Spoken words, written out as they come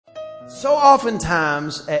So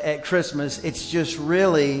oftentimes at Christmas, it's just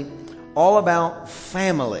really all about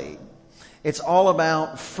family. It's all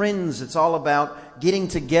about friends. It's all about getting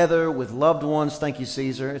together with loved ones. Thank you,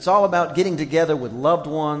 Caesar. It's all about getting together with loved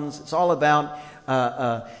ones. It's all about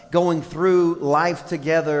going through life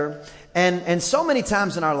together. And so many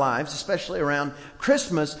times in our lives, especially around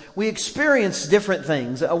Christmas, we experience different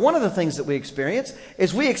things. One of the things that we experience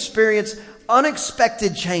is we experience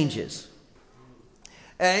unexpected changes.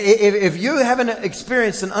 If you haven't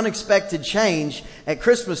experienced an unexpected change at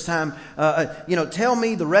Christmas time, tell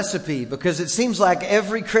me the recipe, because it seems like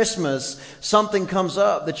every Christmas something comes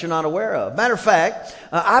up that you're not aware of. Matter of fact,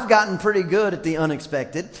 I've gotten pretty good at the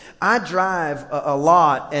unexpected. I drive a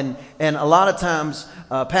lot, and a lot of times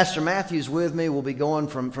Pastor Matthew's with me. We'll be going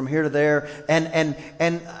from here to there, and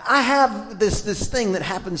I have this thing that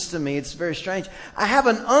happens to me. It's very strange. I have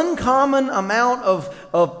an uncommon amount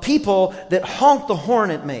of people that honk the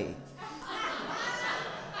horn at me.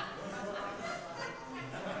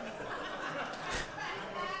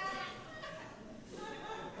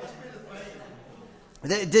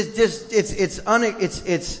 It's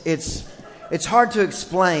hard to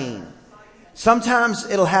explain. Sometimes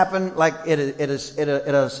it'll happen like at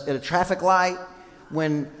a traffic light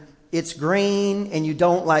when it's green and you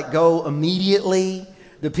don't go immediately.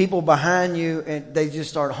 The people behind you, and they just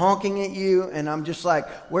start honking at you, and I'm just like,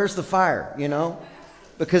 where's the fire,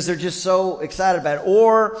 Because they're just so excited about it.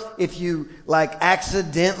 Or if you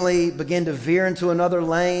accidentally begin to veer into another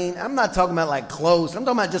lane. I'm not talking about close. I'm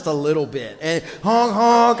talking about just a little bit. And honk,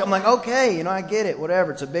 honk. I'm like, okay, I get it.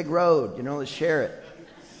 Whatever. It's a big road. Let's share it.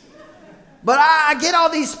 But I get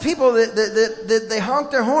all these people that they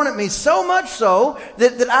honk their horn at me, so much so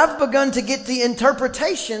that I've begun to get the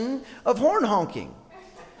interpretation of horn honking.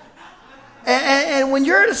 And when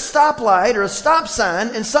you're at a stoplight or a stop sign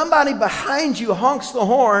and somebody behind you honks the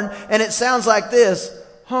horn and it sounds like this,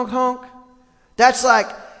 honk, honk, that's like,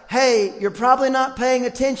 hey, you're probably not paying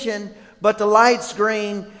attention, but the light's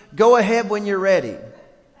green. Go ahead when you're ready.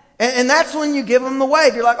 And that's when you give them the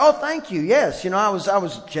wave. You're like, oh, thank you. Yes, I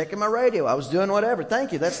was checking my radio. I was doing whatever.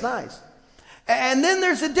 Thank you. That's nice. And then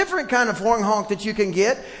there's a different kind of horn honk that you can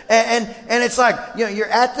get. And it's like, you're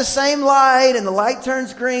at the same light and the light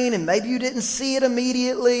turns green and maybe you didn't see it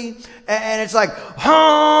immediately. And it's like,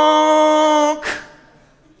 honk.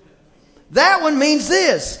 That one means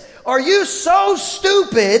this. Are you so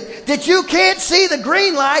stupid that you can't see the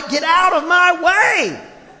green light? Get out of my way.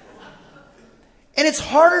 And it's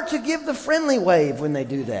harder to give the friendly wave when they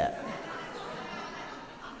do that.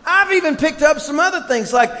 I've even picked up some other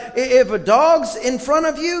things, like if a dog's in front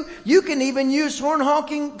of you, you can even use horn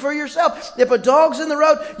honking for yourself. If a dog's in the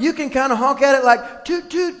road, you can kind of honk at it like, toot,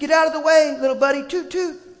 toot, get out of the way, little buddy, toot,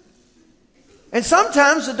 toot. And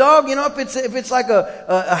sometimes the dog, if it's like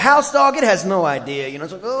a house dog, it has no idea,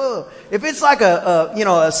 it's like, oh. If it's like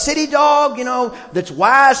a city dog, that's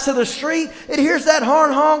wise to the street, it hears that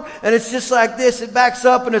horn honk and it's just like this. It backs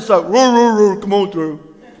up and it's like, roar, roar, roar, come on through.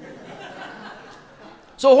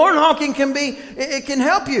 So horn honking it can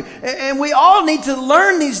help you. And we all need to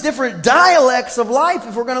learn these different dialects of life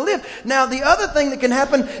if we're going to live. Now, the other thing that can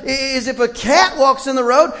happen is if a cat walks in the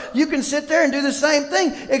road, you can sit there and do the same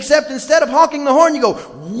thing, except instead of honking the horn, you go,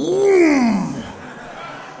 whoom.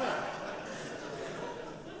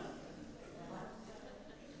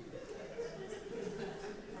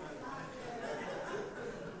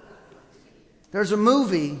 There's a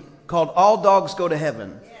movie called All Dogs Go to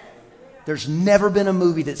Heaven. There's never been a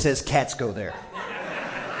movie that says cats go there.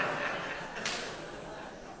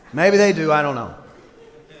 Maybe they do, I don't know.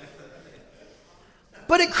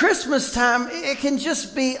 But at Christmas time, it can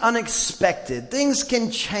just be unexpected. Things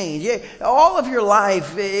can change. All of your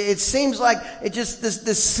life, it seems like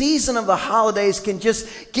this season of the holidays can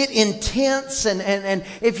just get intense. And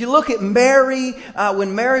if you look at Mary,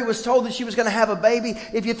 when Mary was told that she was going to have a baby,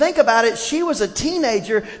 if you think about it, she was a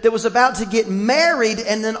teenager that was about to get married,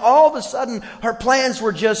 and then all of a sudden her plans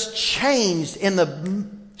were just changed in the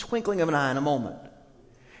twinkling of an eye, in a moment.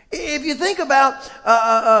 If you think about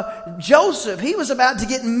Joseph, he was about to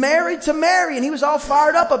get married to Mary, and he was all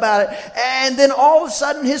fired up about it. And then all of a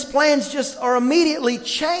sudden, his plans just are immediately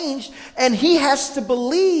changed, and he has to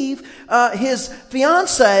believe his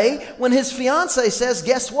fiancée when his fiancée says,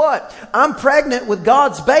 "Guess what? I'm pregnant with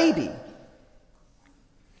God's baby."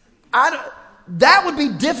 That would be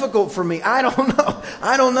difficult for me. I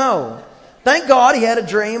don't know. Thank God he had a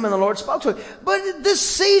dream and the Lord spoke to him. But this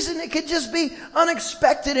season, it could just be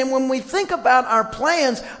unexpected. And when we think about our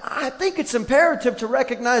plans, I think it's imperative to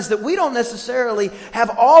recognize that we don't necessarily have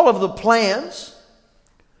all of the plans,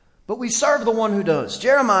 but we serve the one who does.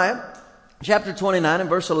 Jeremiah chapter 29 and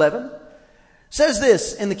verse 11 Says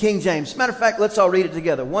this in the King James. Matter of fact, let's all read it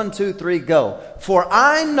together. 1, 2, 3, go. For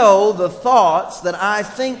I know the thoughts that I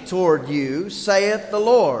think toward you, saith the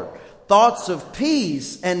Lord. Thoughts of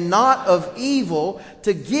peace and not of evil,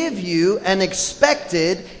 to give you an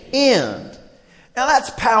expected end. Now that's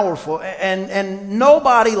powerful, and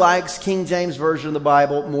nobody likes King James Version of the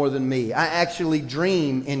Bible more than me. I actually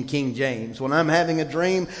dream in King James. When I'm having a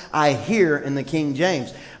dream, I hear in the King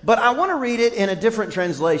James. But I want to read it in a different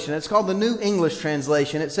translation. It's called the New English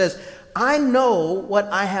Translation. It says, I know what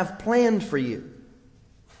I have planned for you.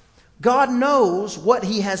 God knows what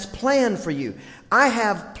He has planned for you. I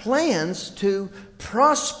have plans to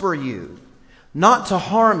prosper you, not to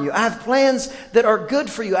harm you. I have plans that are good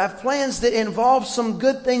for you. I have plans that involve some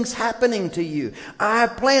good things happening to you. I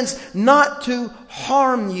have plans not to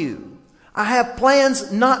harm you. I have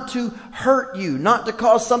plans not to hurt you, not to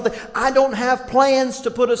cause something. I don't have plans to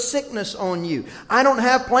put a sickness on you. I don't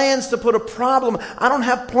have plans to put a problem. I don't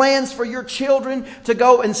have plans for your children to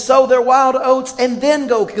go and sow their wild oats and then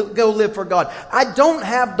go live for God. I don't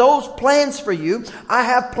have those plans for you. I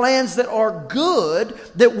have plans that are good,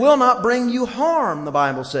 that will not bring you harm, the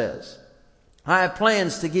Bible says. I have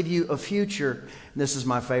plans to give you a future, and this is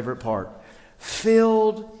my favorite part,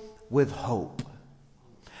 filled with hope.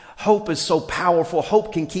 Hope is so powerful.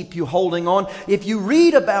 Hope can keep you holding on. If you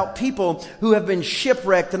read about people who have been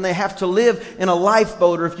shipwrecked and they have to live in a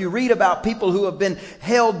lifeboat, or if you read about people who have been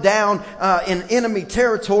held down in enemy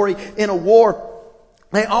territory in a war,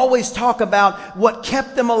 they always talk about what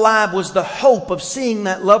kept them alive was the hope of seeing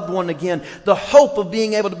that loved one again, the hope of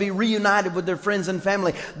being able to be reunited with their friends and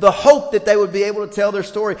family, the hope that they would be able to tell their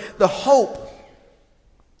story, the hope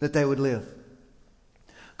that they would live.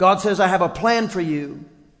 God says, I have a plan for you.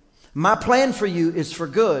 My plan for you is for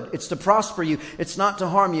good. It's to prosper you. It's not to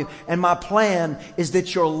harm you. And my plan is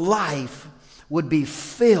that your life would be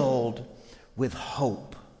filled with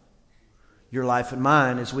hope. Your life and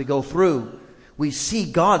mine, as we go through, we see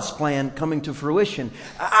God's plan coming to fruition.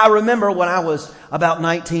 I remember when I was about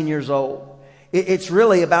 19 years old. It's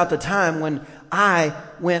really about the time when I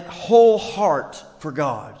went whole heart for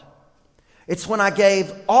God. It's when I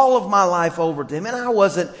gave all of my life over to Him. And I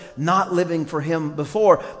wasn't not living for Him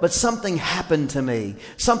before, but something happened to me.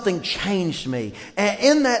 Something changed me. And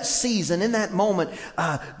in that season, in that moment,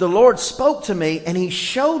 the Lord spoke to me and He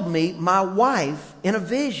showed me my wife in a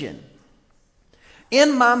vision.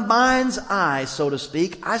 In my mind's eye, so to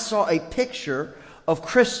speak, I saw a picture of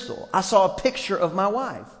Crystal. I saw a picture of my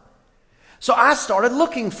wife. So I started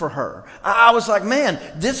looking for her. I was like, man,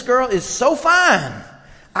 this girl is so fine.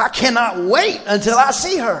 I cannot wait until I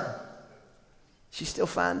see her. She's still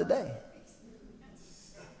fine today.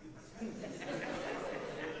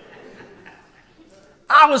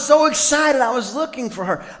 I was so excited. I was looking for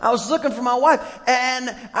her. I was looking for my wife.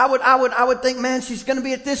 And I would think, man, she's going to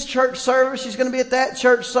be at this church service. She's going to be at that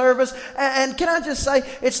church service. And can I just say,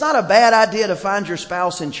 it's not a bad idea to find your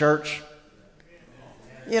spouse in church.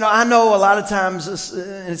 You know, I know a lot of times,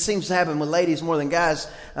 and it seems to happen with ladies more than guys,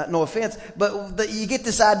 no offense, but you get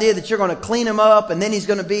this idea that you're going to clean him up and then he's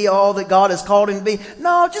going to be all that God has called him to be.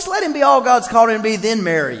 No, just let him be all God's called him to be, then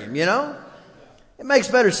marry him, you know? It makes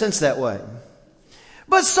better sense that way.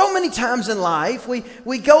 But so many times in life,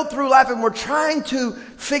 we go through life and we're trying to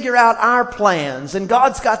figure out our plans. And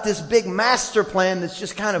God's got this big master plan that's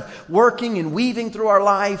just kind of working and weaving through our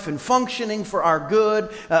life and functioning for our good,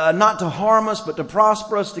 not to harm us, but to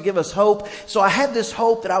prosper us, to give us hope. So I had this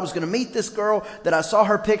hope that I was going to meet this girl, that I saw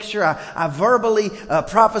her picture. I verbally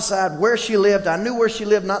prophesied where she lived. I knew where she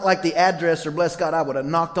lived, not like the address, or bless God, I would have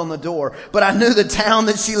knocked on the door. But I knew the town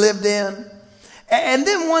that she lived in. And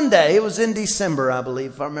then one day, it was in December, I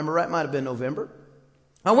believe, if I remember right, might have been November.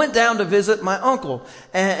 I went down to visit my uncle,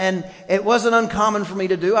 and it wasn't uncommon for me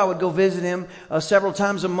to do. I would go visit him several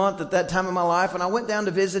times a month at that time of my life, and I went down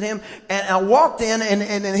to visit him, and I walked in,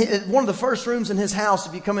 and one of the first rooms in his house,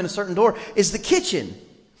 if you come in a certain door, is the kitchen.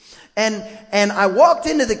 And I walked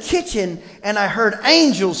into the kitchen, and I heard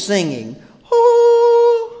angels singing,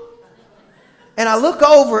 "Ooh." And I look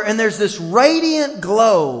over, and there's this radiant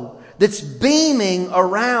glow that's beaming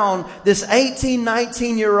around this 18,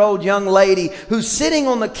 19-year-old young lady who's sitting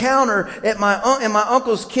on the counter at in my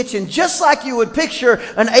uncle's kitchen, just like you would picture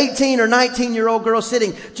an 18 or 19-year-old girl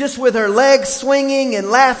sitting, just with her legs swinging and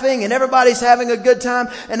laughing, and everybody's having a good time.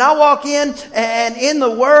 And I walk in, and in the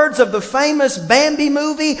words of the famous Bambi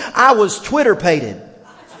movie, I was Twitter-pated.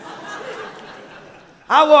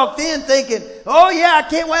 I walked in thinking, oh yeah, I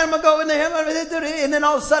can't wait, I'm going to go in there. And then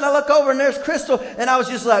all of a sudden I look over and there's Crystal, and I was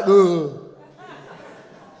just like, ooh.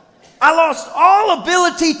 I lost all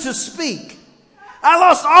ability to speak. I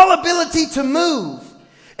lost all ability to move.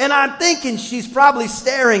 And I'm thinking she's probably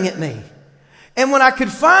staring at me. And when I could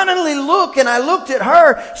finally look and I looked at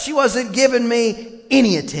her, she wasn't giving me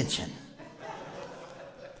any attention.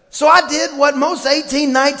 So I did what most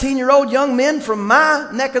 18, 19-year-old young men from my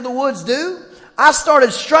neck of the woods do. I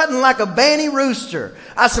started strutting like a banty rooster.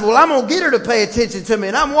 I said, well, I'm going to get her to pay attention to me.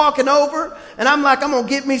 And I'm walking over and I'm like, I'm going to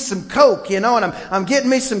get me some Coke, and I'm getting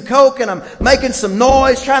me some Coke and I'm making some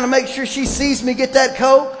noise trying to make sure she sees me get that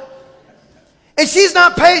Coke. And she's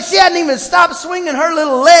not paying. She hadn't even stopped swinging her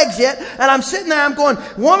little legs yet. And I'm sitting there, I'm going,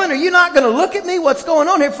 woman, are you not going to look at me? What's going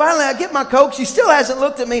on here? Finally, I get my Coke. She still hasn't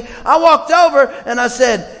looked at me. I walked over and I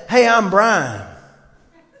said, hey, I'm Brian.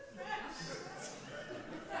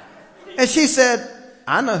 And she said,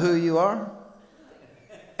 I know who you are.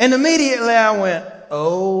 And immediately I went,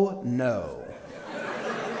 oh no.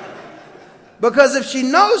 Because if she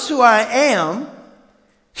knows who I am,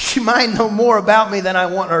 she might know more about me than I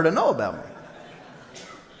want her to know about me.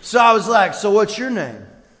 So I was like, so what's your name?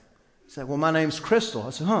 She said, well, my name's Crystal. I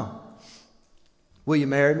said, will you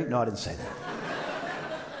marry me? No, I didn't say that.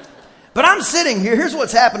 But I'm sitting here. Here's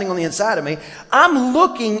what's happening on the inside of me. I'm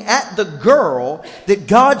looking at the girl that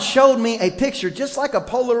God showed me a picture, just like a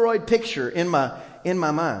Polaroid picture in my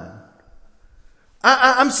mind.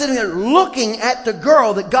 I'm sitting there looking at the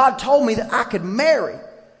girl that God told me that I could marry.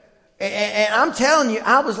 And I'm telling you,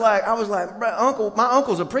 I was like, Uncle, my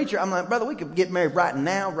uncle's a preacher. I'm like, brother, we could get married right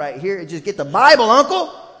now, right here. Just get the Bible,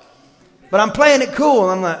 Uncle. But I'm playing it cool.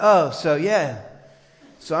 And I'm like, oh, so yeah.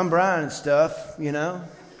 So I'm Brian and stuff, you know.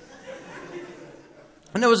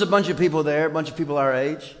 And there was a bunch of people there, a bunch of people our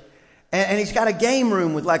age. And he's got a game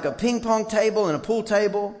room with like a ping pong table and a pool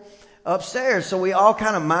table upstairs. So we all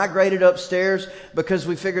kind of migrated upstairs because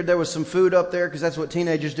we figured there was some food up there, because that's what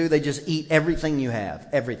teenagers do. They just eat everything you have,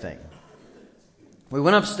 everything. We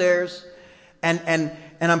went upstairs and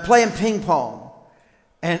I'm playing ping pong.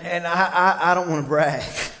 And I don't want to brag,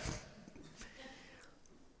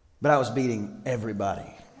 but I was beating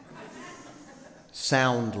everybody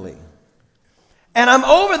soundly. And I'm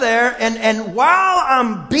over there, and while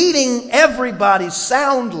I'm beating everybody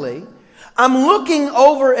soundly, I'm looking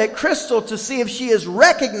over at Crystal to see if she is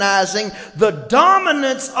recognizing the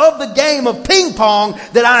dominance of the game of ping pong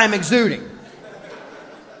that I am exuding.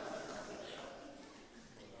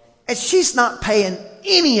 And she's not paying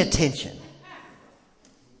any attention.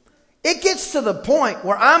 It gets to the point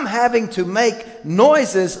where I'm having to make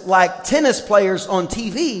noises like tennis players on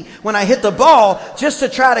TV when I hit the ball, just to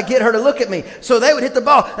try to get her to look at me. So they would hit the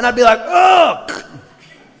ball and I'd be like, ugh.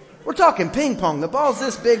 We're talking ping pong. The ball's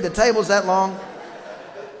this big, the table's that long.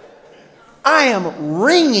 I am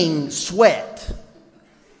wringing sweat.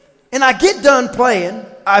 And I get done playing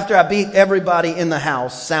after I beat everybody in the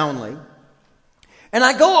house soundly. And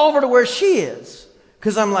I go over to where she is.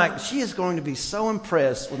 Because I'm like, she is going to be so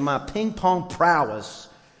impressed with my ping pong prowess,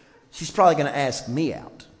 she's probably going to ask me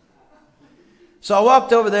out. So I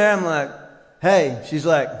walked over there. I'm like, hey. She's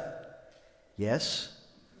like, yes.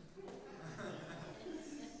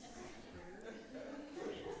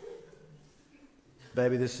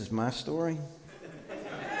 Baby, this is my story.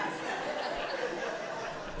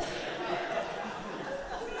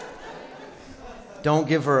 Don't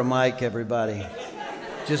give her a mic, everybody.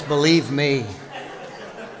 Just believe me.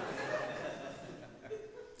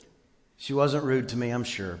 She wasn't rude to me, I'm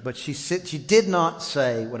sure. But she did not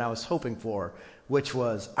say what I was hoping for, which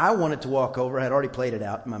was, I wanted to walk over. I had already played it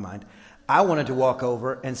out in my mind. I wanted to walk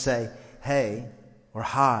over and say, hey, or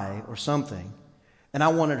hi, or something. And I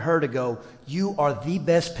wanted her to go, you are the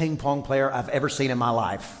best ping pong player I've ever seen in my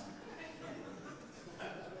life.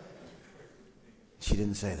 She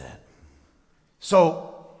didn't say that.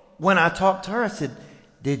 So when I talked to her, I said,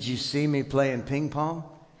 did you see me playing ping pong?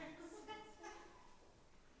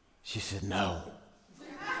 She said, no.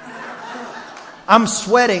 I'm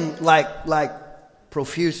sweating like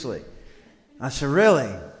profusely. I said, really?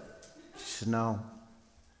 She said, no.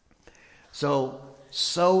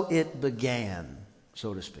 So it began,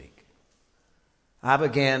 so to speak. I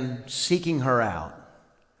began seeking her out.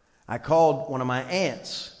 I called one of my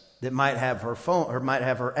aunts that might have her phone or might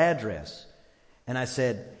have her address. And I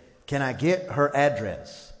said, can I get her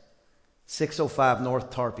address? 605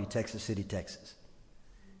 North Tarpey, Texas City, Texas.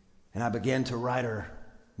 And I began to write her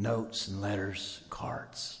notes and letters,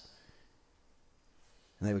 cards.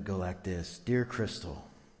 And they would go like this. Dear Crystal,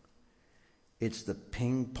 it's the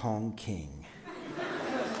Ping Pong King.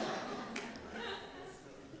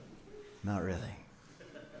 Not really.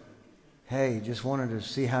 Hey, just wanted to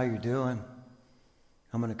see how you're doing.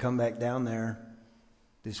 I'm going to come back down there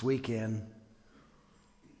this weekend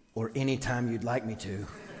or anytime you'd like me to.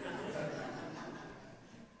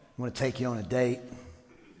 I'm going to take you on a date.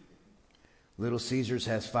 Little Caesars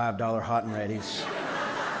has $5 hot and readies.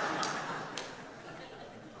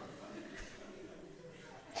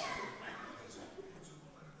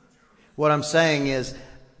 What I'm saying is,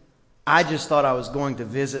 I just thought I was going to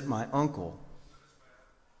visit my uncle.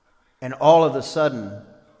 And all of a sudden,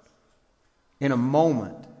 in a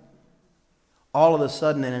moment, all of a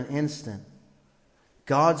sudden in an instant,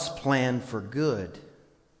 God's plan for good.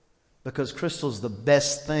 Because Crystal's the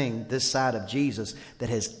best thing this side of Jesus that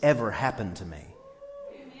has ever happened to me.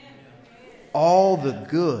 All the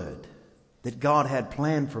good that God had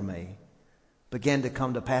planned for me began to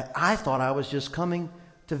come to pass. I thought I was just coming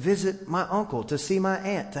to visit my uncle, to see my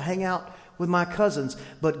aunt, to hang out with my cousins.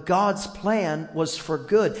 But God's plan was for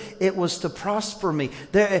good. It was to prosper me.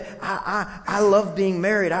 I love being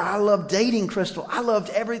married. I love dating Crystal.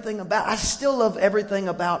 I still love everything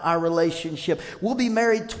about our relationship. We'll be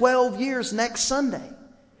married 12 years next Sunday.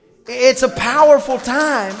 It's a powerful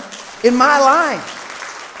time in my life.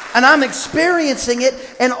 And I'm experiencing it,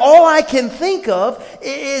 and all I can think of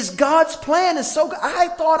is God's plan is so good. I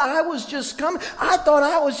thought I was just coming. I thought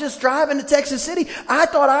I was just driving to Texas City. I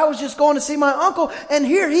thought I was just going to see my uncle. And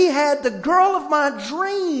here he had the girl of my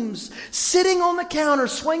dreams sitting on the counter,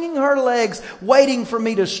 swinging her legs, waiting for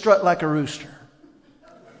me to strut like a rooster.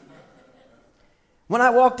 When I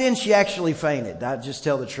walked in, she actually fainted. I'll just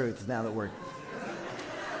tell the truth now that we're...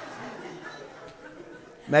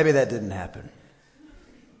 Maybe that didn't happen.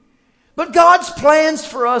 But God's plans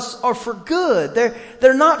for us are for good.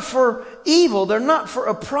 They're not for evil. They're not for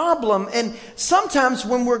a problem. And sometimes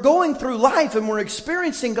when we're going through life and we're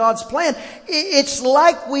experiencing God's plan, it's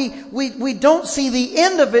like we don't see the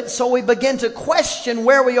end of it, so we begin to question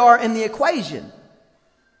where we are in the equation.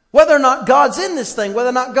 Whether or not God's in this thing, whether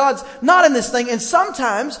or not God's not in this thing. And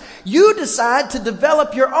sometimes you decide to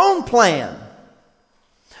develop your own plan.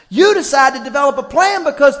 You decide to develop a plan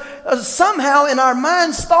because somehow in our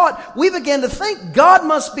mind's thought, we begin to think God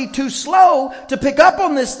must be too slow to pick up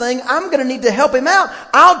on this thing. I'm going to need to help him out.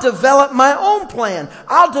 I'll develop my own plan.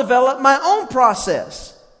 I'll develop my own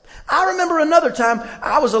process. I remember another time,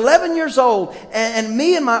 I was 11 years old, and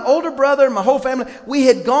me and my older brother and my whole family, we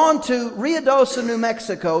had gone to Ruidoso, New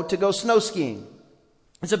Mexico to go snow skiing.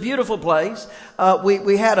 It's a beautiful place.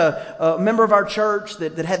 We had a member of our church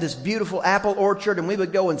that had this beautiful apple orchard, and we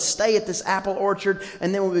would go and stay at this apple orchard,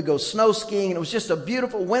 and then we would go snow skiing, and it was just a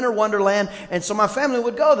beautiful winter wonderland. And so my family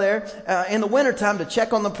would go there in the wintertime to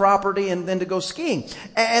check on the property and then to go skiing.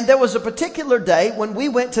 And there was a particular day when we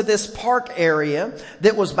went to this park area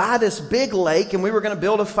that was by this big lake, and we were going to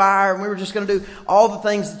build a fire, and we were just going to do all the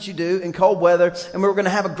things that you do in cold weather, and we were going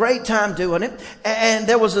to have a great time doing it. And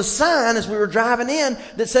there was a sign as we were driving in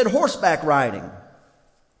that said horseback riding.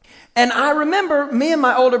 And I remember me and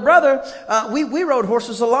my older brother, we rode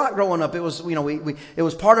horses a lot growing up. It was, it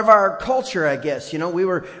was part of our culture, I guess. We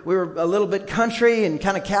were a little bit country and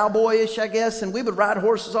kind of cowboyish, I guess. And we would ride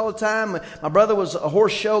horses all the time. My brother was a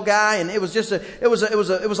horse show guy, and it was just it was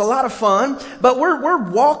a lot of fun. But we're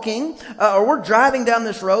walking, or we're driving down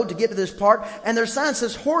this road to get to this park, and their sign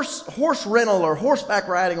says horse rental or horseback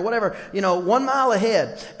riding or whatever, 1 mile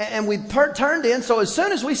ahead. And we turned in. So as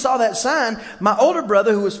soon as we saw that sign, my older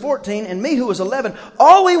brother, who was 14, and me, who was 11,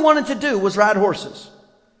 all we wanted to do was ride horses.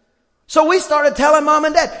 So we started telling Mom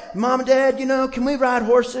and Dad, can we ride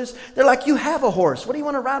horses? They're like, you have a horse. What do you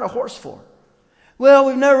want to ride a horse for? Well,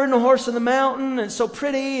 we've never ridden a horse in the mountain, and it's so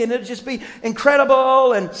pretty, and it'll just be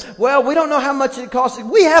incredible, and, well, we don't know how much it costs.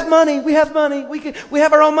 We have money. We have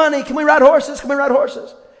our own money. Can we ride horses?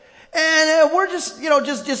 And we're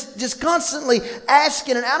just constantly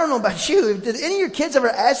asking, and I don't know about you, did any of your kids ever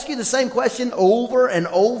ask you the same question over and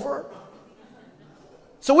over?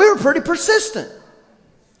 So we were pretty persistent.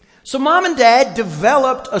 So Mom and Dad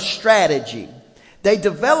developed a strategy. They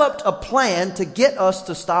developed a plan to get us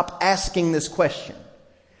to stop asking this question.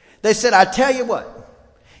 They said, I tell you what,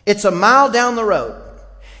 it's a mile down the road.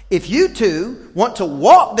 If you two want to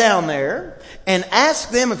walk down there and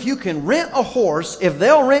ask them if you can rent a horse, if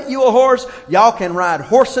they'll rent you a horse, y'all can ride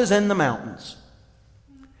horses in the mountains.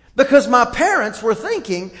 Because my parents were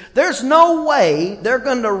thinking, there's no way they're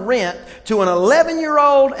going to rent to an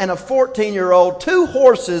 11-year-old and a 14-year-old 2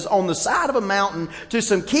 horses on the side of a mountain to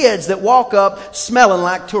some kids that walk up smelling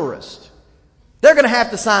like tourists. They're going to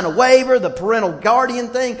have to sign a waiver, the parental guardian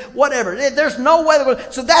thing, whatever. There's no way they're going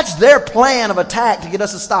to. So that's their plan of attack to get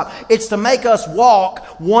us to stop. It's to make us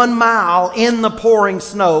walk 1 mile in the pouring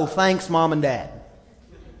snow. Thanks, Mom and Dad.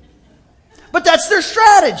 But that's their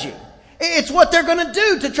strategy. It's what they're going to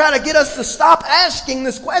do to try to get us to stop asking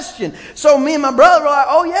this question. So me and my brother were like,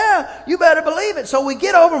 oh yeah, you better believe it. So we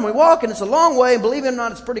get over and we walk, and it's a long way. And believe it or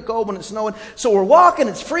not, it's pretty cold when it's snowing. So we're walking,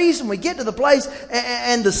 it's freezing. We get to the place,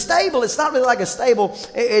 and the stable, it's not really like a stable.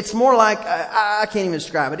 It's more like, I can't even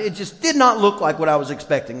describe it. It just did not look like what I was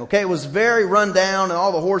expecting, okay? It was very run down, and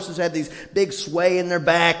all the horses had these big sway in their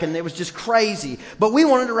back, and it was just crazy. But we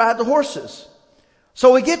wanted to ride the horses.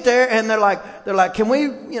 So we get there, and they're like, can we,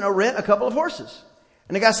 rent a couple of horses?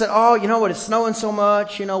 And the guy said, oh, you know what, it's snowing so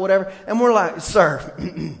much, whatever. And we're like, sir,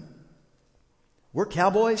 we're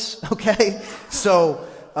cowboys, okay? So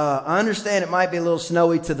I understand it might be a little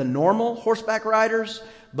snowy to the normal horseback riders,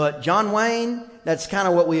 but John Wayne, that's kind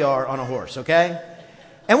of what we are on a horse, okay?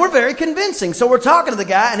 And we're very convincing. So we're talking to the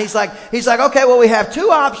guy, and he's like, okay, well, we have two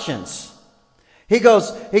options. He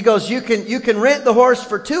goes, you can rent the horse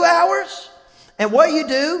for 2 hours. And what you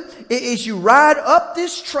do is you ride up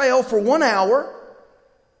this trail for 1 hour,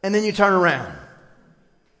 and then you turn around.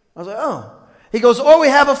 I was like, oh. He goes, or we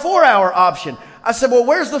have a 4-hour option. I said, well,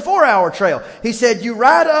 where's the 4-hour trail? He said, you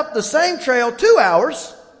ride up the same trail 2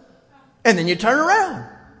 hours, and then you turn around.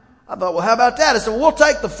 I thought, well, how about that? I said, well, we'll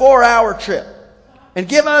take the 4-hour trip. And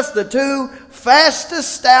give us the 2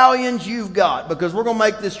 fastest stallions you've got, because we're going to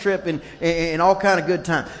make this trip in all kind of good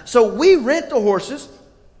time. So we rent the horses.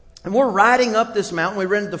 And we're riding up this mountain. We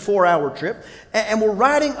rented the 4-hour trip. And we're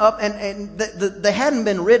riding up, and they hadn't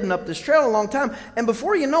been ridden up this trail in a long time. And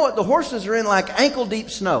before you know it, the horses are in like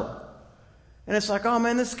ankle-deep snow. And it's like, oh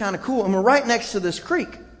man, this is kind of cool. And we're right next to this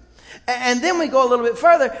creek. And then we go a little bit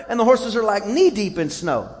further, and the horses are like knee-deep in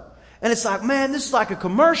snow. And it's like, man, this is like a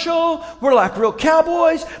commercial. We're like real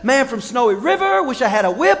cowboys. Man from Snowy River. Wish I had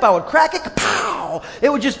a whip. I would crack it. Kapow!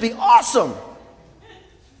 It would just be awesome.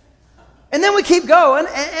 And then we keep going,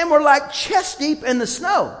 and we're like chest deep in the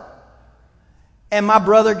snow. And my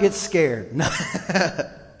brother gets scared.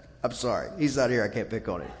 I'm sorry. He's not here. I can't pick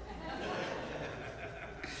on him.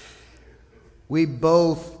 We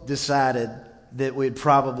both decided that we'd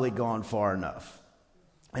probably gone far enough.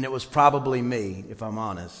 And it was probably me, if I'm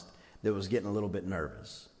honest, that was getting a little bit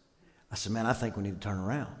nervous. I said, man, I think we need to turn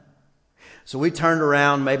around. So we turned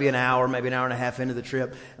around maybe an hour and a half into the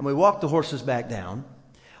trip, and we walked the horses back down,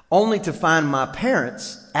 only to find my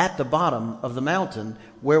parents at the bottom of the mountain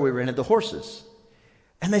where we rented the horses.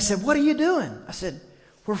 And they said, what are you doing? I said,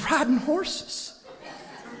 we're riding horses.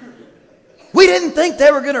 We didn't think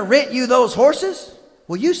they were going to rent you those horses.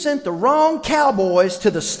 Well, you sent the wrong cowboys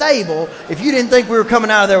to the stable if you didn't think we were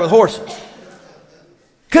coming out of there with horses.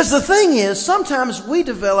 Because the thing is, sometimes we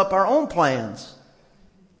develop our own plans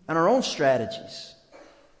and our own strategies,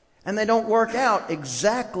 and they don't work out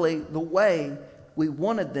exactly the way we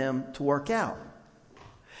wanted them to work out.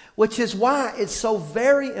 Which is why it's so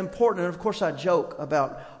very important, and of course I joke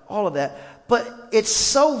about all of that, but it's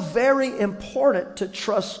so very important to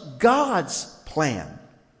trust God's plan.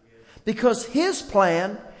 Because His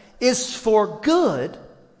plan is for good.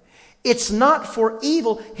 It's not for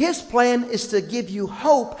evil. His plan is to give you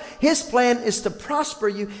hope. His plan is to prosper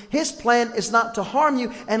you. His plan is not to harm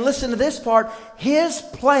you. And listen to this part. His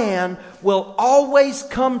plan will always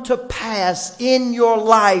come to pass in your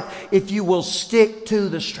life if you will stick to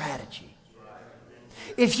the strategy.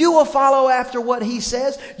 If you will follow after what He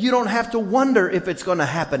says, you don't have to wonder if it's going to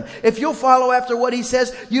happen. If you'll follow after what He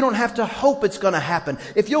says, you don't have to hope it's going to happen.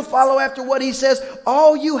 If you'll follow after what He says,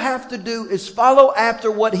 all you have to do is follow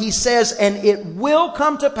after what He says, and it will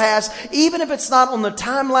come to pass, even if it's not on the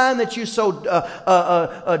timeline that you so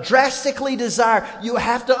drastically desire. You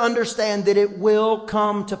have to understand that it will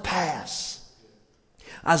come to pass.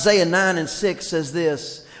 Isaiah 9:6 says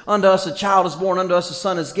this, unto us a child is born, unto us a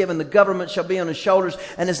son is given. The government shall be on his shoulders,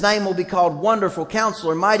 and his name will be called Wonderful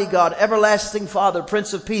Counselor, Mighty God, Everlasting Father,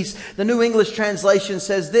 Prince of Peace. The New English Translation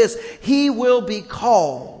says this, He will be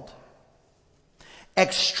called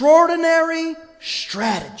Extraordinary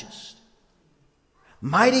Strategist,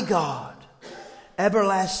 Mighty God,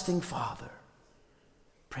 Everlasting Father,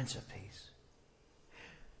 Prince of Peace.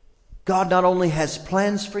 God not only has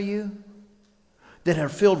plans for you that are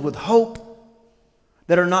filled with hope,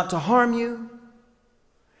 that are not to harm you,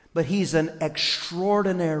 but He's an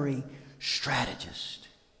extraordinary strategist.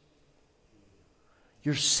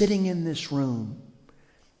 You're sitting in this room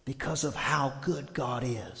because of how good God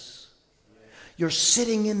is. You're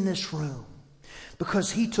sitting in this room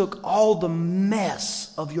because He took all the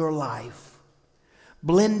mess of your life,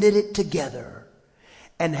 blended it together,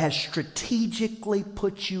 and has strategically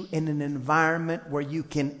put you in an environment where you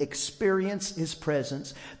can experience His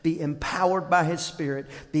presence, be empowered by His Spirit,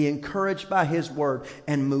 be encouraged by His Word,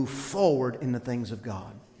 and move forward in the things of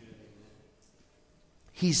God.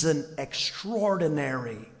 He's an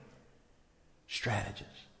extraordinary strategist.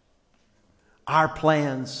 Our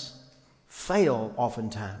plans fail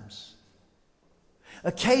oftentimes.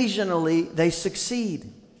 Occasionally, they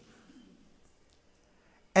succeed.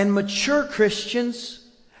 And mature Christians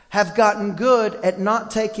have gotten good at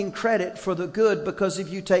not taking credit for the good, because if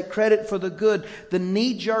you take credit for the good, the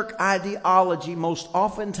knee-jerk ideology most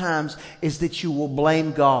oftentimes is that you will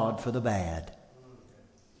blame God for the bad.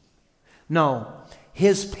 No,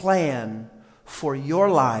 His plan for your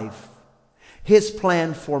life, His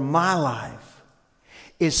plan for my life,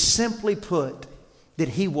 is simply put that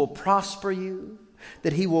He will prosper you,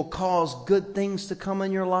 that He will cause good things to come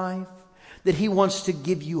in your life, that He wants to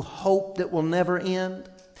give you hope that will never end,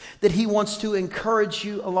 that He wants to encourage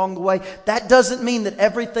you along the way. That doesn't mean that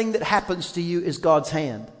everything that happens to you is God's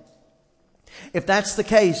hand. If that's the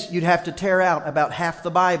case, you'd have to tear out about half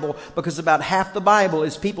the Bible, because about half the Bible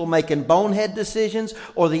is people making bonehead decisions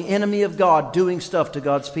or the enemy of God doing stuff to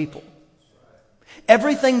God's people.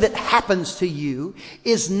 Everything that happens to you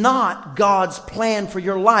is not God's plan for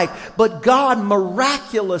your life. But God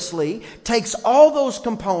miraculously takes all those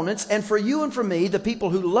components, and for you and for me, the people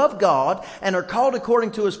who love God and are called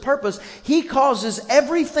according to His purpose, He causes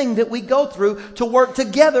everything that we go through to work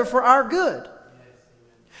together for our good.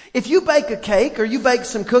 If you bake a cake or you bake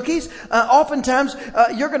some cookies, oftentimes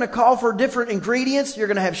you're going to call for different ingredients. You're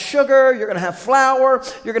going to have sugar, you're going to have flour,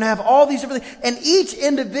 you're going to have all these different things. And each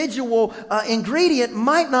individual ingredient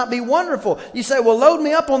might not be wonderful. You say, well, load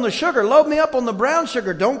me up on the sugar, load me up on the brown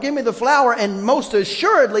sugar, don't give me the flour, and most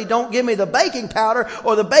assuredly don't give me the baking powder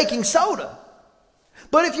or the baking soda.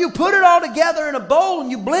 But if you put it all together in a bowl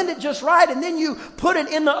and you blend it just right, and then you put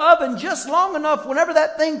it in the oven just long enough, whenever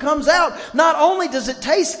that thing comes out, not only does it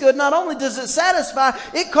taste good, not only does it satisfy,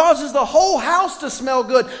 it causes the whole house to smell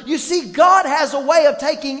good. You see, God has a way of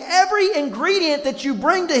taking every ingredient that you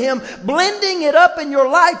bring to Him, blending it up in your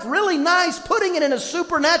life really nice, putting it in a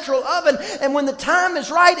supernatural oven, and when the time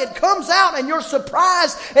is right, it comes out and you're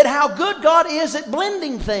surprised at how good God is at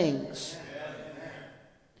blending things.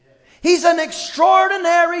 He's an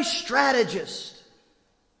extraordinary strategist.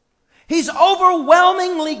 He's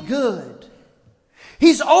overwhelmingly good.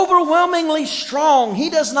 He's overwhelmingly strong. He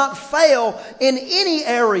does not fail in any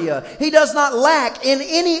area. He does not lack in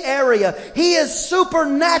any area. He is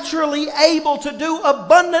supernaturally able to do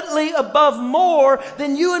abundantly above more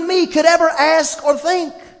than you and me could ever ask or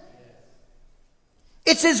think.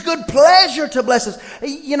 It's His good pleasure to bless us.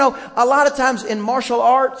 You know, a lot of times in martial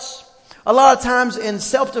arts, a lot of times in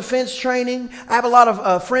self-defense training, I have a lot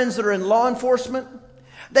of friends that are in law enforcement.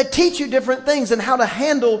 They teach you different things and how to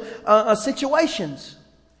handle situations.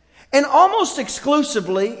 And almost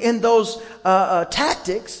exclusively in those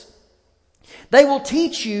tactics, they will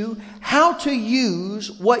teach you how to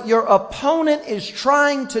use what your opponent is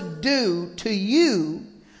trying to do to you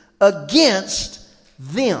against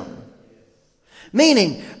them.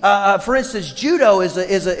 Meaning, for instance, judo is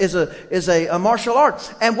a martial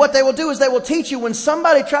art. And what they will do is they will teach you when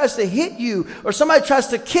somebody tries to hit you or somebody tries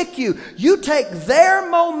to kick you, you take their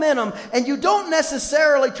momentum and you don't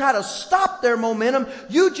necessarily try to stop their momentum.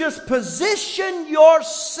 You just position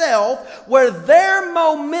yourself where their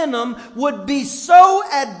momentum would be so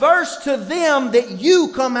adverse to them that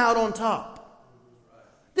you come out on top.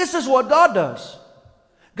 This is what God does.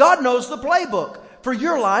 God knows the playbook for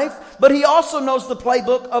your life, but He also knows the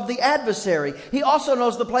playbook of the adversary. He also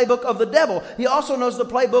knows the playbook of the devil. He also knows the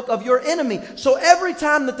playbook of your enemy. So every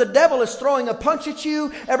time that the devil is throwing a punch at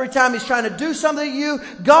you, every time he's trying to do something to you,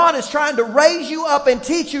 God is trying to raise you up and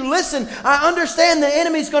teach you, listen, I understand the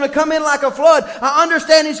enemy's going to come in like a flood. I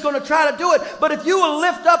understand he's going to try to do it. But if you will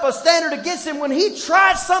lift up a standard against him, when he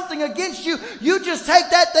tries something against you, you just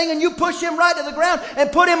take that thing and you push him right to the ground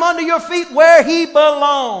and put him under your feet where he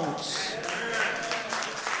belongs.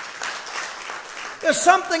 There's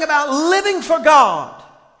something about living for God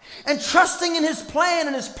and trusting in His plan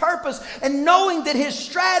and His purpose and knowing that His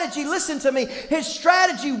strategy, listen to me, His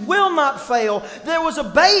strategy will not fail. There was a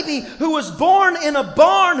baby who was born in a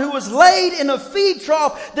barn, who was laid in a feed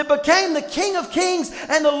trough, that became the King of Kings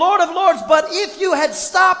and the Lord of Lords. But if you had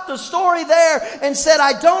stopped the story there and said,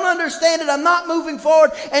 I don't understand it, I'm not moving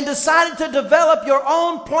forward, and decided to develop your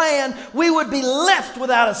own plan, we would be left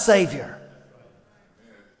without a Savior.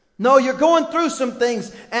 No, you're going through some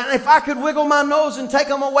things, and if I could wiggle my nose and take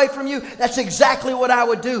them away from you, that's exactly what I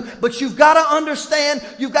would do. But you've got to understand,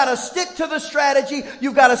 you've got to stick to the strategy,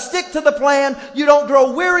 you've got to stick to the plan. You don't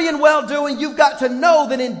grow weary in well-doing. You've got to know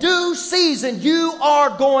that in due season you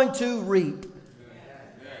are going to reap.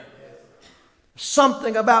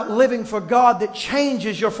 something about living for God that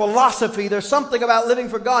changes your philosophy. There's something about living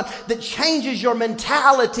for God that changes your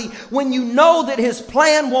mentality when you know that His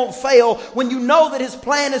plan won't fail, when you know that His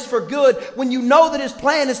plan is for good, when you know that His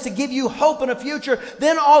plan is to give you hope and a future.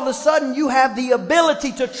 Then all of a sudden you have the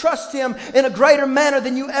ability to trust Him in a greater manner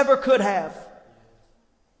than you ever could have.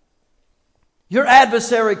 Your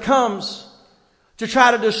adversary comes to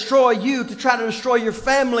try to destroy you, to try to destroy your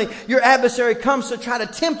family. Your adversary comes to try to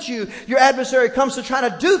tempt you. Your adversary comes to try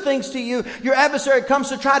to do things to you. Your adversary comes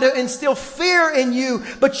to try to instill fear in you.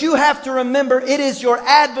 But you have to remember, it is your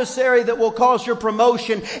adversary that will cause your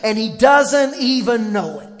promotion, and he doesn't even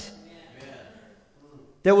know it.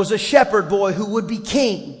 There was a shepherd boy who would be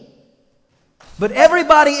king, but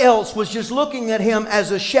everybody else was just looking at him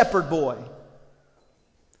as a shepherd boy.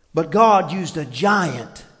 But God used a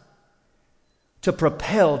giant to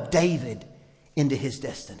propel David into his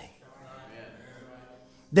destiny.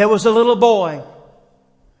 There was a little boy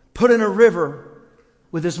put in a river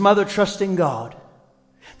with his mother trusting God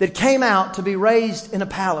that came out to be raised in a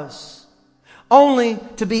palace, only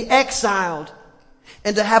to be exiled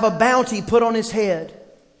and to have a bounty put on his head.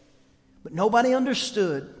 But nobody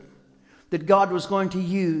understood that God was going to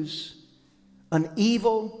use an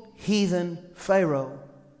evil heathen Pharaoh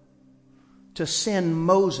to send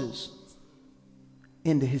Moses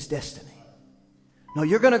into his destiny. Now,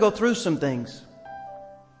 you're going to go through some things.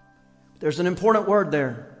 There's an important word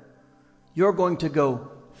there. You're going to go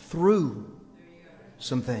through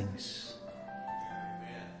some things.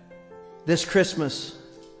 This Christmas,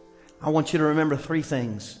 I want you to remember 3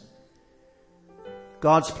 things.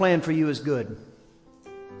 God's plan for you is good.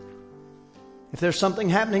 If there's something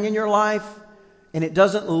happening in your life and it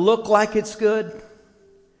doesn't look like it's good,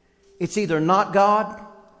 it's either not God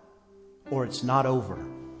or it's not over.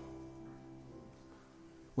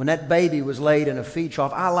 When that baby was laid in a feed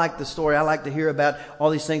trough, I like the story. I like to hear about all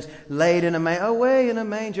these things. Laid in a manger, away in a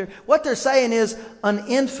manger. What they're saying is an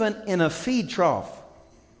infant in a feed trough.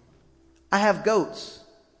 I have goats.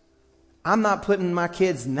 I'm not putting my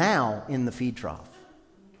kids now in the feed trough.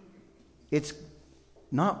 It's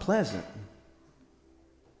not pleasant.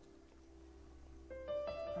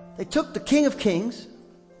 They took the King of Kings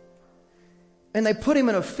and they put him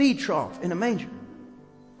in a feed trough, in a manger.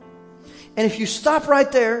 And if you stop right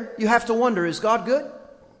there, you have to wonder, is God good?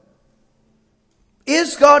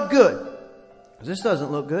 Is God good? Because this doesn't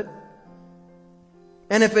look good.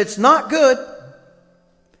 And if it's not good,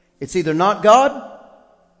 it's either not God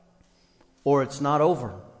or it's not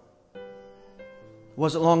over. It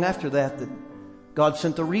wasn't long after that God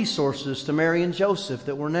sent the resources to Mary and Joseph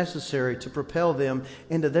that were necessary to propel them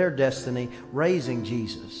into their destiny, raising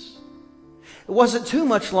Jesus. It wasn't too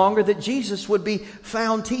much longer that Jesus would be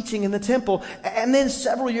found teaching in the temple. And then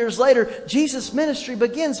several years later, Jesus' ministry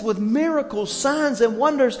begins with miracles, signs, and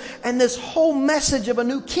wonders, and this whole message of a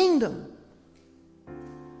new kingdom.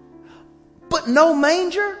 But no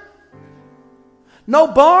manger? No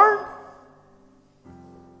barn?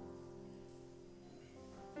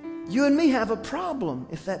 You and me have a problem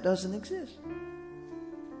if that doesn't exist.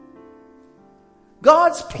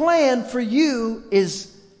 God's plan for you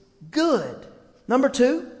is good. Number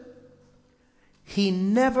 2, He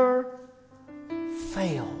never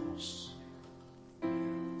fails.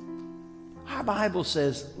 Our Bible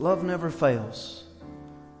says love never fails.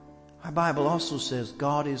 Our Bible also says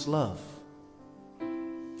God is love.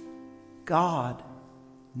 God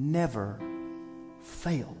never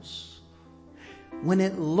fails. When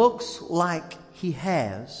it looks like He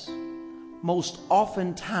has, most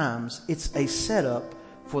oftentimes it's a setup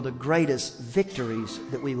for the greatest victories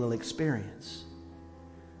that we will experience.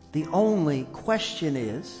 The only question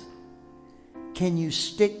is, can you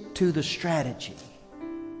stick to the strategy?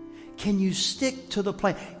 Can you stick to the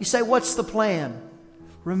plan? You say, what's the plan?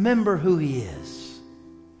 Remember who He is.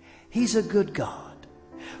 He's a good God.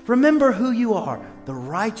 Remember who you are, the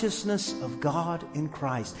righteousness of God in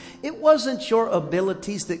Christ. It wasn't your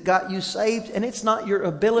abilities that got you saved, and it's not your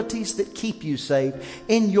abilities that keep you saved.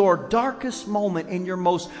 In your darkest moment, in your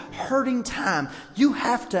most hurting time, you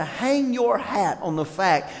have to hang your hat on the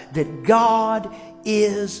fact that God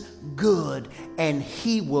is good, and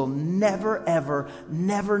He will never, ever,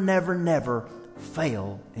 never, never, never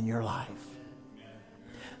fail in your life.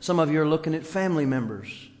 Some of you are looking at family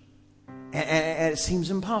members, and it seems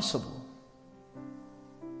impossible.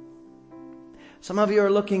 Some of you are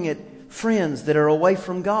looking at friends that are away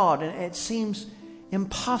from God, and it seems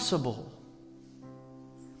impossible.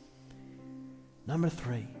 Number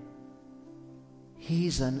 3,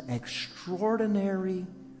 He's an extraordinary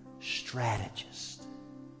strategist.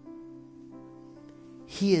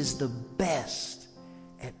 He is the best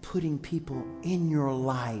at putting people in your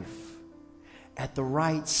life at the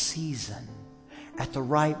right season, at the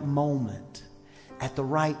right moment, at the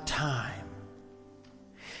right time.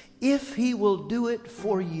 If He will do it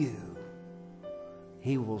for you,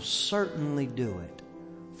 He will certainly do it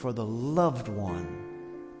for the loved one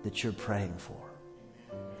that you're praying for.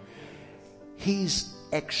 He's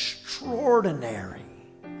extraordinary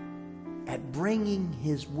at bringing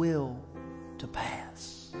His will to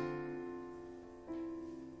pass.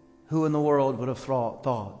 Who in the world would have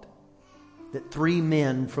thought that 3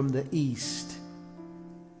 men from the East,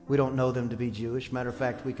 we don't know them to be Jewish. Matter of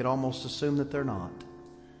fact, we could almost assume that they're not.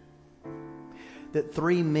 That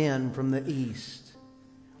 3 men from the East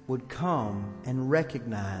would come and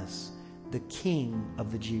recognize the King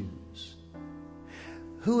of the Jews.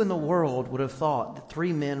 Who in the world would have thought that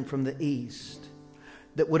 3 men from the East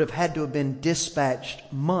that would have had to have been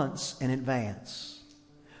dispatched months in advance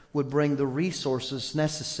would bring the resources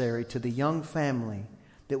necessary to the young family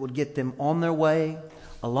that would get them on their way,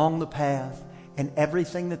 along the path, and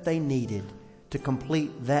everything that they needed to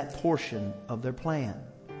complete that portion of their plan?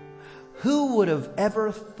 Who would have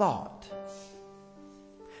ever thought?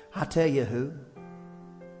 I'll tell you who.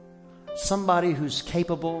 Somebody who's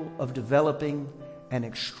capable of developing an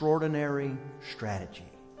extraordinary strategy.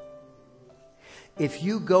 If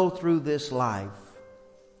you go through this life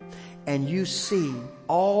and you see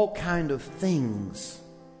all kind of things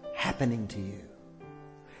happening to you,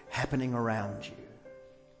 happening around you,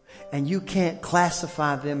 and you can't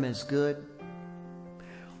classify them as good,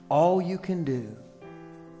 all you can do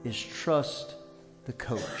is trust the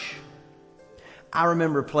coach. I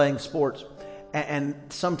remember playing sports, and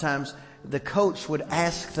sometimes the coach would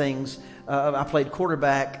ask things. I played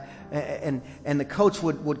quarterback, and the coach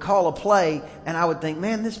would call a play, and I would think,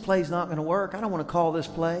 man, this play's not going to work. I don't want to call this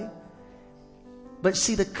play. But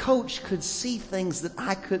see, the coach could see things that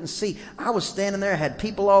I couldn't see. I was standing there, I had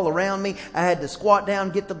people all around me. I had to squat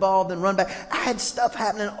down, get the ball, then run back. I had stuff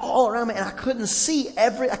happening all around me, and I couldn't see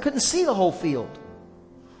the whole field.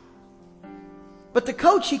 But the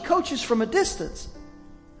coach, he coaches from a distance.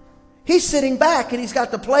 He's sitting back and he's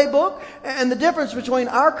got the playbook. And the difference between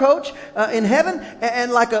our coach in heaven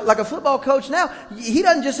and like a football coach now, he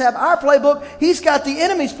doesn't just have our playbook, he's got the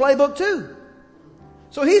enemy's playbook too.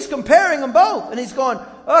 So he's comparing them both, and he's going,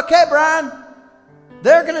 okay, Brian,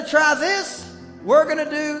 they're going to try this, we're going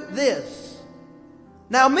to do this.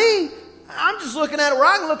 Now me, I'm just looking at it where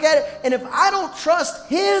I can look at it, and if I don't trust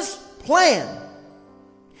his plan,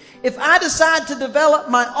 if I decide to develop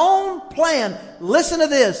my own plan, listen to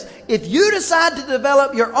this. If you decide to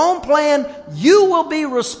develop your own plan, you will be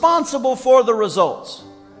responsible for the results.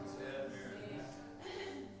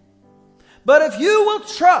 But if you will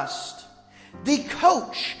trust the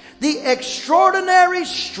coach, the extraordinary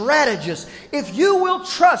strategist, if you will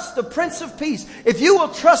trust the Prince of Peace, if you will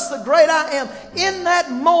trust the great I Am, in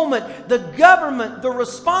that moment, the government, the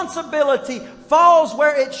responsibility falls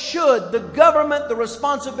where it should. The government, the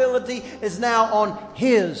responsibility is now on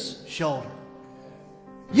his shoulder.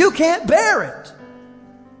 You can't bear it.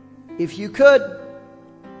 If you could,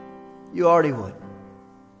 you already would.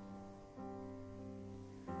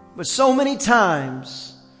 But so many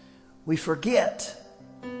times, we forget.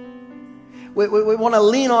 We want to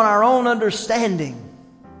lean on our own understanding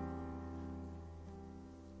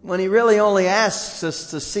when He really only asks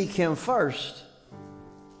us to seek Him first.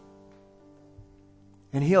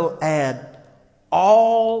 And He'll add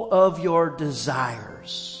all of your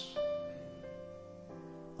desires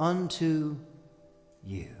unto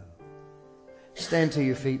you. Stand to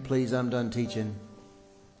your feet, please. I'm done teaching.